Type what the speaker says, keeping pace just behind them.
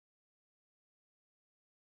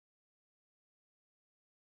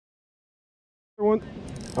One.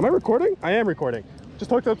 Am I recording? I am recording. Just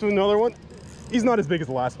hooked up to another one. He's not as big as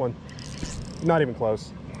the last one. Not even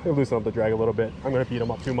close. He'll loosen up the drag a little bit. I'm gonna beat him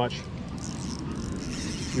up too much.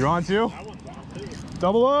 You're on too? That one's on too.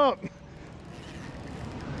 Double up.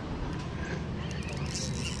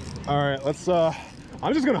 All right, let's I'm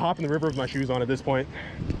just gonna hop in the river with my shoes on at this point.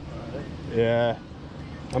 Yeah.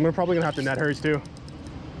 Probably gonna have to net hers too.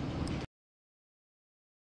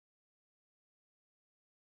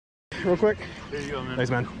 Real quick. There you go, man. Thanks,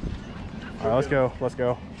 man. All right, let's go. Let's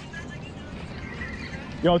go.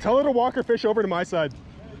 Yo, tell her to walk her fish over to my side.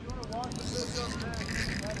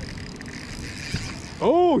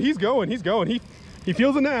 Oh, he's going. He's going. He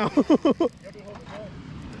feels it now.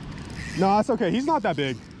 No, that's okay. He's not that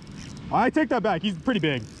big. I take that back. He's pretty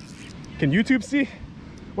big. Can YouTube see?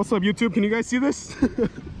 What's up, YouTube? Can you guys see this?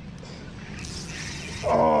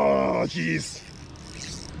 Oh, jeez.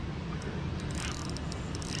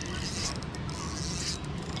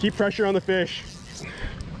 Keep pressure on the fish.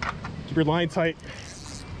 Keep your line tight.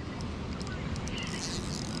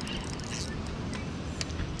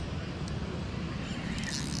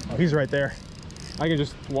 Oh, he's right there. I can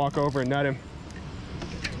just walk over and net him.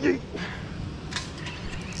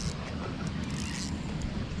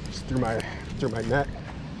 Just through my net.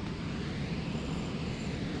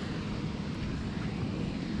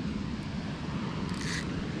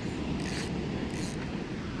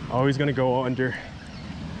 Oh, he's gonna go under.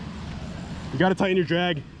 You gotta tighten your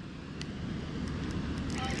drag. You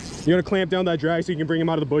gotta clamp down that drag so you can bring him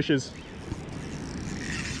out of the bushes.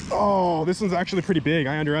 Oh, this one's actually pretty big.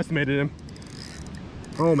 I underestimated him.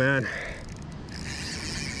 Oh man.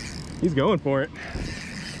 He's going for it.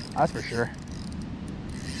 That's for sure.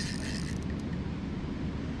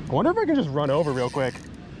 I wonder if I can just run over real quick.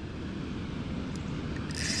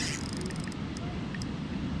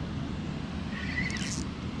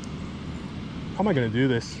 How am I gonna do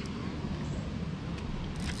this?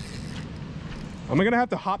 Am I gonna have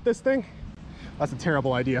to hop this thing? That's a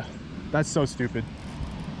terrible idea. That's so stupid.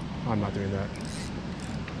 I'm not doing that.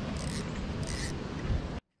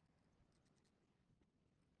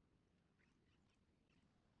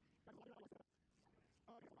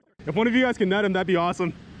 If one of you guys can net him, that'd be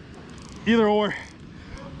awesome. Either or.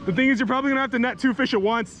 The thing is, you're probably gonna have to net 2 fish at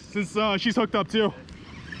once since she's hooked up too.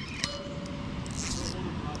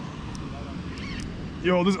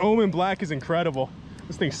 Yo, this Omen Black is incredible.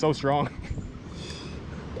 This thing's so strong.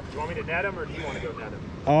 You want me to net him or do you want to go net him?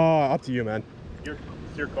 Up to you, man.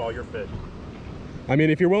 It's your call, your fish. I mean,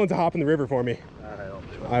 if you're willing to hop in the river for me,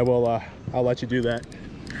 I will. I'll let you do that.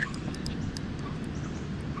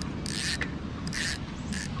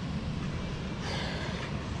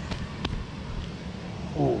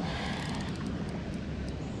 Oh.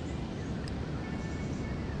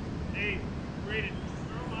 Hey, Braden,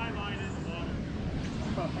 throw my line in the water.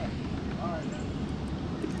 All right.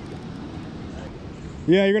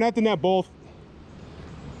 Yeah, you're gonna have to net both.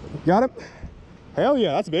 Got it? Hell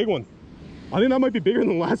yeah, that's a big one. I think that might be bigger than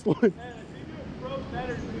the last one. Man, I think it broke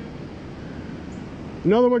better, dude.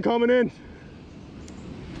 Another one coming in.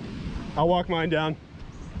 I'll walk mine down.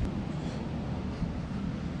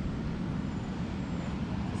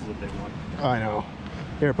 This is a big one. I know.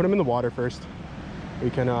 Here, put him in the water first. We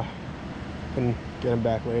can get him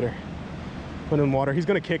back later. Put him in water. He's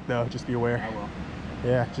gonna kick though, just be aware. I will.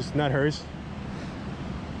 Yeah, just net hers.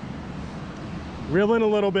 Reel in a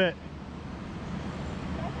little bit.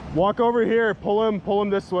 Walk over here, pull him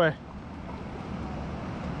this way.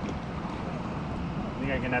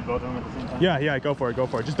 Think I can net both of them at the same time? Yeah, go for it, go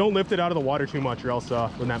for it. Just don't lift it out of the water too much or else the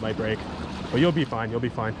net might break. But you'll be fine, you'll be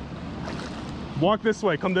fine. Walk this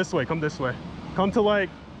way, come this way, come this way. Come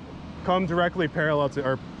directly parallel to,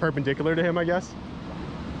 or perpendicular to him, I guess.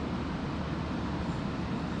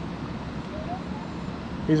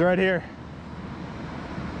 He's right here.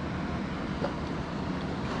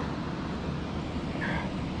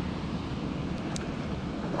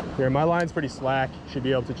 Here, my line's pretty slack. Should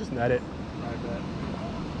be able to just net it. I bet.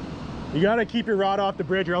 You gotta keep your rod off the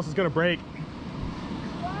bridge or else it's gonna break.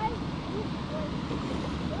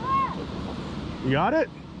 You got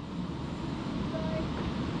it?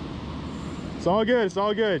 It's all good, it's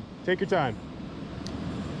all good. Take your time.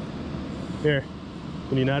 Here,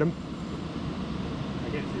 can you net him? I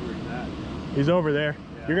can't see where he's at. He's over there.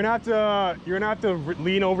 Yeah. You're gonna have to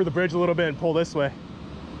lean over the bridge a little bit and pull this way.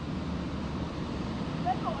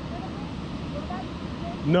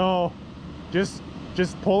 No, just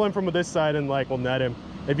pull him from this side and we'll net him.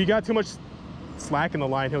 If you got too much slack in the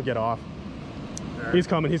line, he'll get off. Sure. He's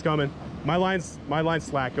coming, he's coming. My line's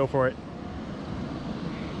slack, go for it.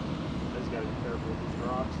 I just gotta be careful with these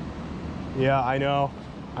rocks. Yeah, I know.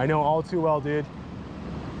 I know all too well, dude.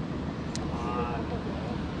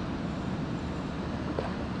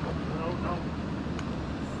 No.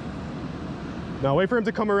 Now wait for him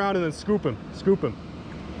to come around and then scoop him. Scoop him.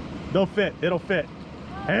 They'll fit. It'll fit.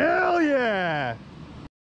 Hell yeah!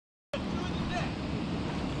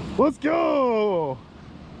 Let's go!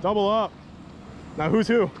 Double up. Now who's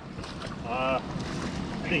who? I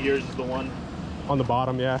think yours is the one. On the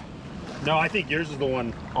bottom, yeah. No, I think yours is the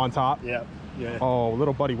one. On top? Yeah. Yeah. Oh,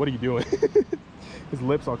 little buddy, what are you doing? His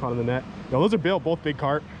lips all caught in the net. Yo, those are both big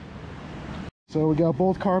carp. So we got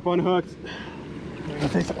both carp unhooked.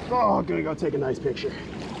 I'm gonna go take a nice picture.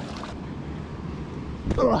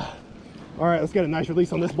 Ugh. All right, let's get a nice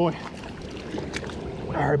release on this boy.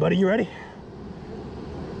 All right, buddy, you ready?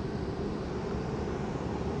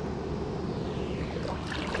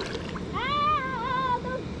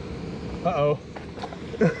 Uh-oh.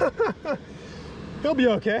 He'll be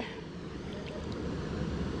okay.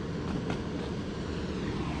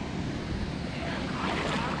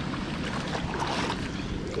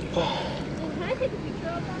 Can I take a picture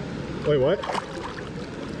of that? Wait, what?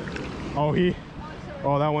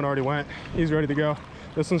 Oh, that one already went. He's ready to go.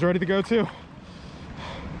 This one's ready to go too.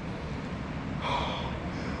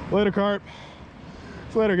 Later, carp.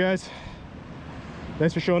 See you later, guys.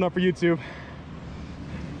 Thanks for showing up for YouTube.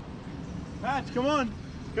 Patch, come on.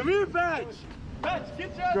 Come here, Patch. Patch,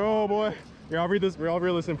 get your... Go, boy. Here, I'll read this. I'll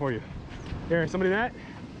reel this in for you. Here, somebody net?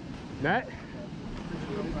 Net?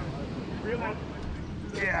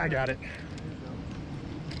 Yeah, I got it.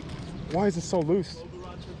 Why is it so loose?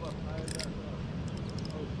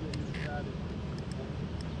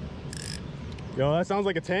 Yo, that sounds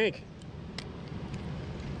like a tank.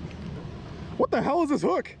 What the hell is this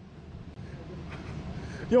hook?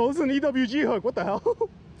 Yo, this is an EWG hook. What the hell?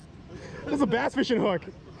 This is a bass fishing hook.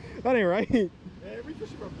 That ain't right. Hey, we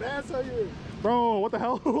fishing for bass out here. Bro, what the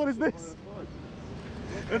hell? What is this?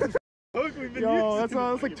 That's a hook we've been Yo, using.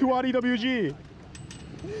 that's like 2 aught EWG.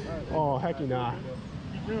 Oh, hecky nah.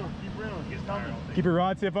 Keep reeling, he's coming. Keep your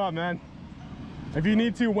rod tip up, man. If you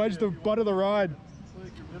need to, wedge the butt of the rod. It's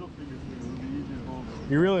like your middle finger's gonna be easy to hold.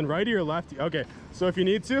 You're reeling righty or lefty? Okay, so if you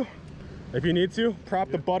need to,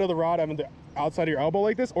 prop the butt of the rod on the outside of your elbow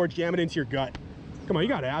like this, or jam it into your gut. Come on, you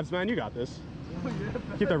got abs, man. You got this.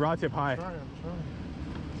 Keep that rod tip high. I'm trying.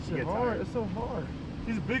 It's so hard. It's so hard.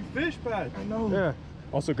 He's a big fish, Patch. I know. Yeah.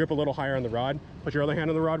 Also, grip a little higher on the rod. Put your other hand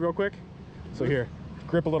on the rod real quick. So here,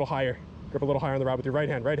 grip a little higher. Grip a little higher on the rod with your right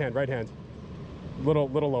hand. Little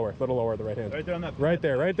lower the right hand. Right there on that pad.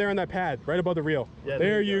 Right there on that pad, right above the reel. Yeah,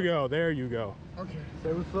 there you go. There you go. Okay.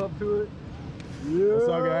 Say what's up to it. Yeah. What's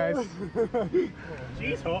up, guys?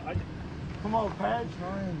 Jeez, Come on, Patch.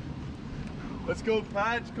 let's go,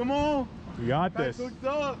 Patch. Come on. You got Patch this. hooked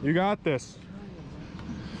up. You got this.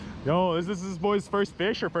 Yo, is this boy's first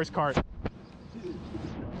fish or first carp?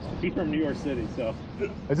 He's from New York City, so.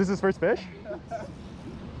 Is this his first fish?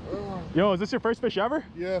 Yo, is this your first fish ever?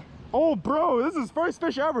 Yeah. Oh, bro, this is his first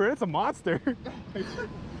fish ever. It's a monster.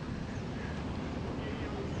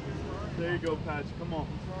 There you go, Patch. Come on.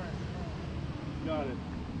 You got it.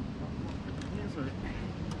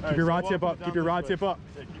 Keep your rod tip up. Keep your rod tip up.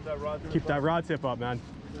 Yeah, keep that rod tip Keep that rod tip up, man.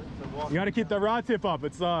 You gotta keep that rod tip up.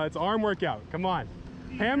 It's arm workout. Come on.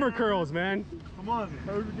 Hammer curls, man. Come on.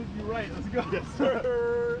 Whoever gets you right. Let's go. Yes,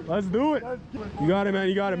 sir. Let's do it. You got it, man.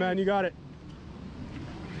 You got it, man. You got it.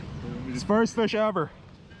 It's first fish ever.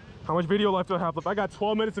 How much video left do I have left? I got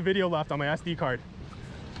 12 minutes of video left on my SD card.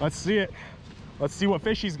 Let's see it. Let's see what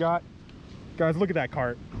fish he's got. Guys, look at that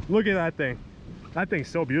carp. Look at that thing. That thing's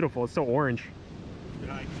so beautiful. It's so orange.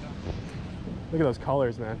 Look at those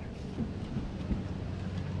colors, man.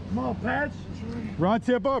 Come on, Patch. Rod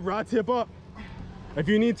tip up, rod tip up. If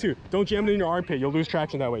you need to, don't jam it in your armpit. You'll lose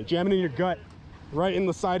traction that way. Jam it in your gut, right in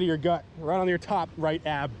the side of your gut, right on your top right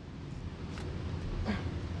ab.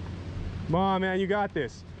 Come on, man, you got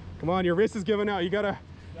this. Come on, your wrist is giving out. You got a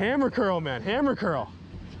hammer curl, man, hammer curl.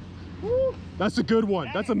 Woo. That's a good one.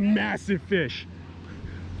 That's a massive fish.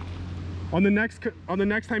 On the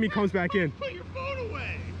next time he comes back in. Put your phone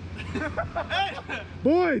away.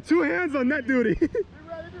 Boy, 2 hands on net duty.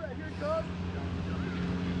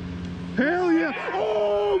 Hell yeah.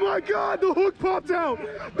 Oh my God, the hook popped out.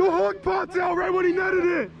 The hook popped out right when he netted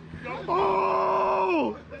it.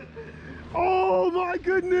 Oh. Oh my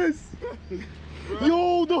goodness.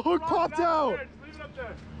 Yo, the hook popped out. Leave it up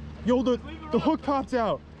there. Yo, the hook popped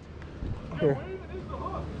out. Here.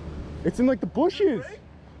 It's in like the bushes.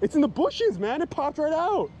 It's in the bushes, man. It popped right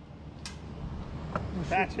out.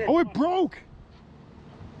 Patrick, Oh, it broke.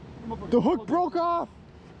 The hook broke off.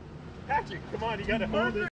 Patrick, come on, you gotta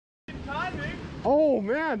hold it. Timing. Oh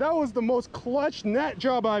man, that was the most clutch net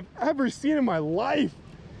job I've ever seen in my life.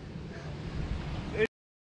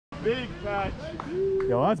 Big patch.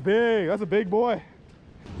 Yo, that's big. That's a big boy.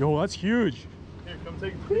 Yo, that's huge. Here, come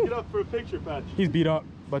take it up for a picture, Patch. He's beat up,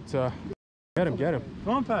 but get him, get him.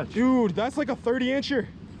 Come on, Patch. Dude, that's like a 30-incher.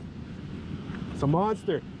 It's a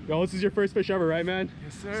monster. Yo, this is your first fish ever, right, man?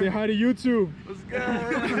 Yes, sir. Say hi to YouTube. Let's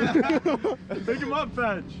go. Pick him up,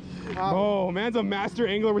 Patch. Oh, man's a master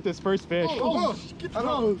angler with his first fish. Oh,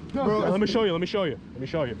 Bro, let me show you. Let me show you. Let me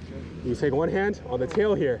show you. You take one hand on the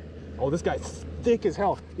tail here. Oh, this guy's thick as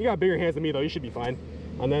hell. You got bigger hands than me though. You should be fine.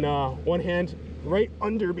 And then one hand right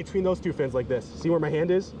under between those two fins like this. See where my hand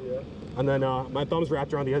is? Yeah. And then my thumb's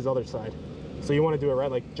wrapped around the other side. So you want to do it right,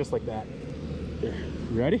 like just like that. Here.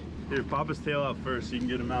 You ready? Here, pop his tail out first so you can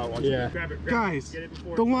get him out. Watch Yeah. it. Grab it. Guys,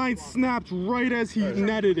 the line snapped right as he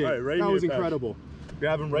netted it. Right that here, was Patch. incredible.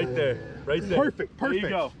 Grab him right there. Right there. Perfect, There you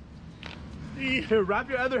perfect. go. Here, wrap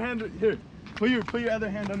your other hand. Here, put your other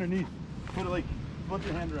hand underneath. Put it like, flip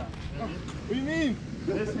your hand around. What do you mean?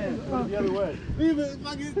 This hand. Put it the other way. Leave it.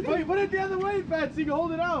 Wait, put it the other way, Pat, so you can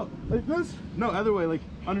hold it out. Like this? No, other way, like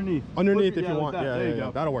underneath. Underneath Flip if it, you like want. that. Yeah, There yeah, you yeah.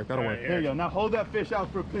 go. That'll work. That'll work. There you go. Now hold that fish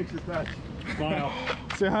out for a picture, Pat. Smile.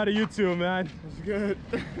 Say hi to YouTube, man. That's good.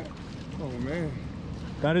 Oh, man.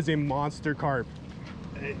 That is a monster carp.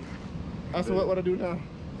 That's what I do now.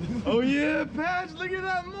 Oh, yeah, Patch, look at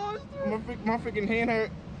that monster. My freaking hand hurt.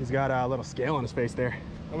 He's got a little scale on his face there.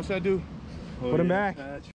 What should I do? Put him back.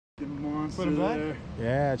 Patch, monster Put him back? there.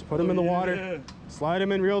 Yeah, just put him in the water. Yeah. Slide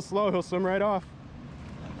him in real slow. He'll swim right off.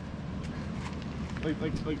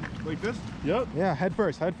 Like this? Yep. Yeah, head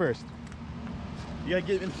first. Head first. You gotta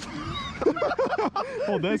get him.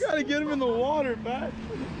 Hold this. You gotta get him in the water, Pat.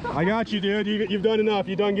 I got you, dude. You've done enough.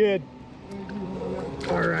 You've done good.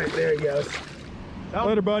 All right, there he goes.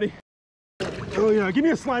 Later, buddy. Oh yeah, give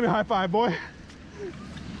me a slimy high five, boy.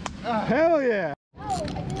 Hell yeah. Oh,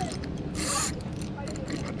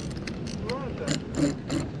 I did.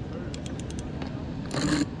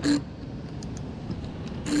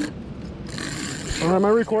 All right, am I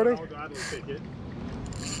recording?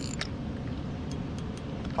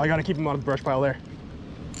 I gotta keep him out of the brush pile there.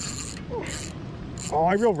 Oh,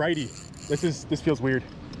 I reel righty. This feels weird.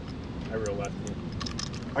 I reel lefty.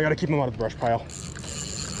 I gotta keep him out of the brush pile.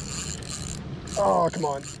 Oh, come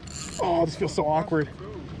on. Oh, this feels so awkward.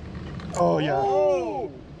 Oh yeah. Oh,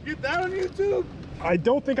 get that on YouTube. I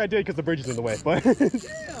don't think I did because the bridge is in the way, but oh,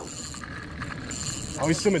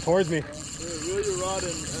 he's swimming towards me. Reel your rod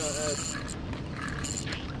in,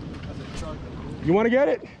 You want to get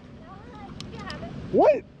it? You have it.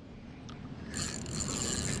 What?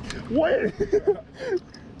 What?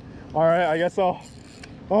 All right, I guess I'll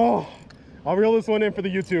reel this one in for the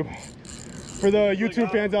YouTube. For the YouTube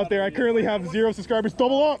fans out there, I currently have 0 subscribers.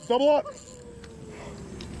 Double up, double up.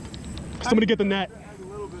 Somebody get the net. a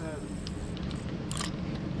little bit heavy.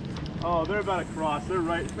 Oh, they're about to cross. They're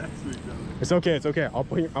right next to each other. It's okay, it's okay. I'll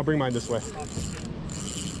bring mine this way.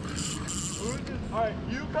 All right,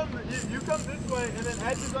 you come this way, and then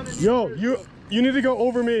Edge is underneath. Yo, here. you need to go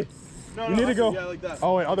over me. No, You need to go. Yeah, like that.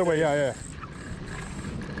 Oh wait, other way. Yeah, yeah.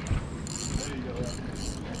 There you go.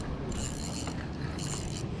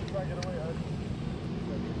 Try to get away, Edge.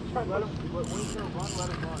 Let him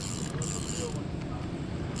run.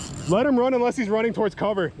 Let him run unless he's running towards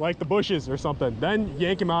cover, like the bushes or something. Then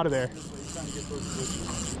yank him out of there.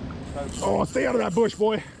 Oh, stay out of that bush,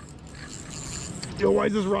 boy. Yo, why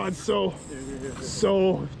is this rod so?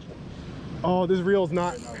 Oh, this reel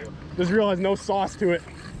has no sauce to it.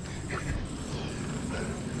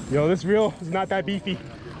 Yo, this reel is not that beefy.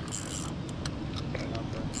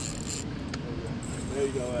 There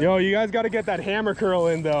you go, Edge. Yo, you guys got to get that hammer curl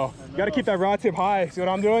in though. You got to keep that rod tip high. See what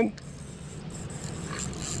I'm doing?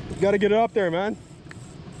 You got to get it up there, man.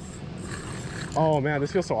 Oh man,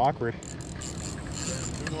 this feels so awkward.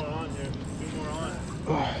 2 more on here. 2 more on.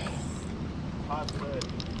 Hot today.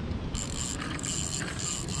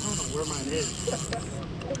 I don't know where mine is.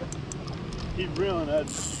 Keep reeling, Ed. I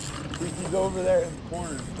think he's over there in the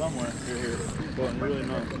corner somewhere. Here. Going really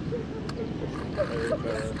nuts.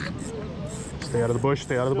 Stay out of the bush,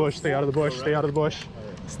 stay out of the bush, stay out of the bush, stay out of the bush.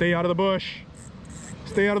 Stay out of the bush.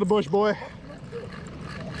 Stay out of the bush, boy.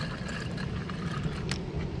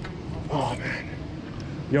 Oh man.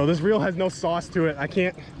 Yo, this reel has no sauce to it. I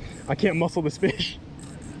can't muscle this fish.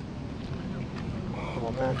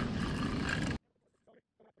 Oh man.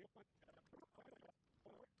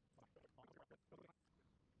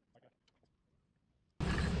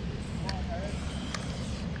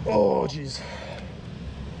 Oh jeez.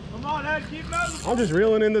 Come on, Ed, keep moving. I'm just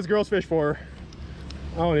reeling in this girl's fish for her.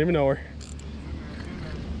 I don't even know her.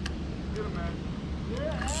 Get him, man.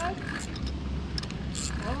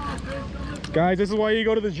 Guys, this is why you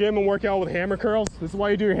go to the gym and work out with hammer curls. This is why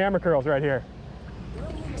you do your hammer curls right here.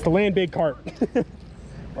 It's to land big carp.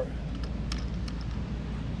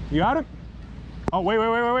 You got him? Oh,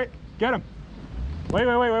 wait. Get him. Wait,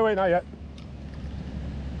 not yet.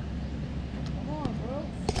 Come on, bro.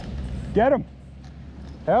 Get him.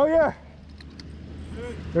 Hell yeah.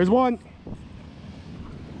 There's one.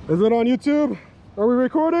 Is it on YouTube? Are we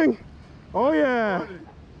recording? Oh yeah.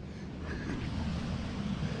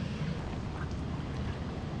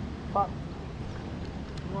 Pop.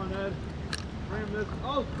 Come on, Ed. Ram this.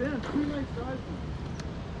 Oh, damn, 2 nice guys.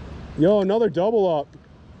 Yo, another double up.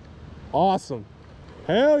 Awesome.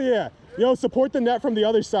 Hell yeah. Yo, support the net from the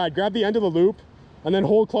other side. Grab the end of the loop and then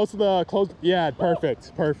hold close to the close. Yeah,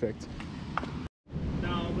 perfect.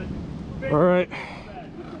 No, but All right.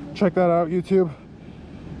 Check that out, YouTube.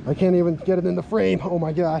 I can't even get it in the frame. Oh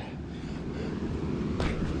my God.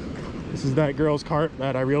 This is that girl's carp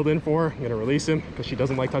that I reeled in for. I'm gonna release him because she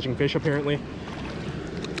doesn't like touching fish apparently.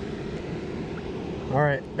 All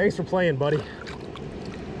right, thanks for playing, buddy.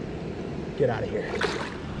 Get out of here.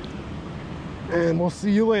 And we'll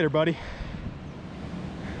see you later, buddy.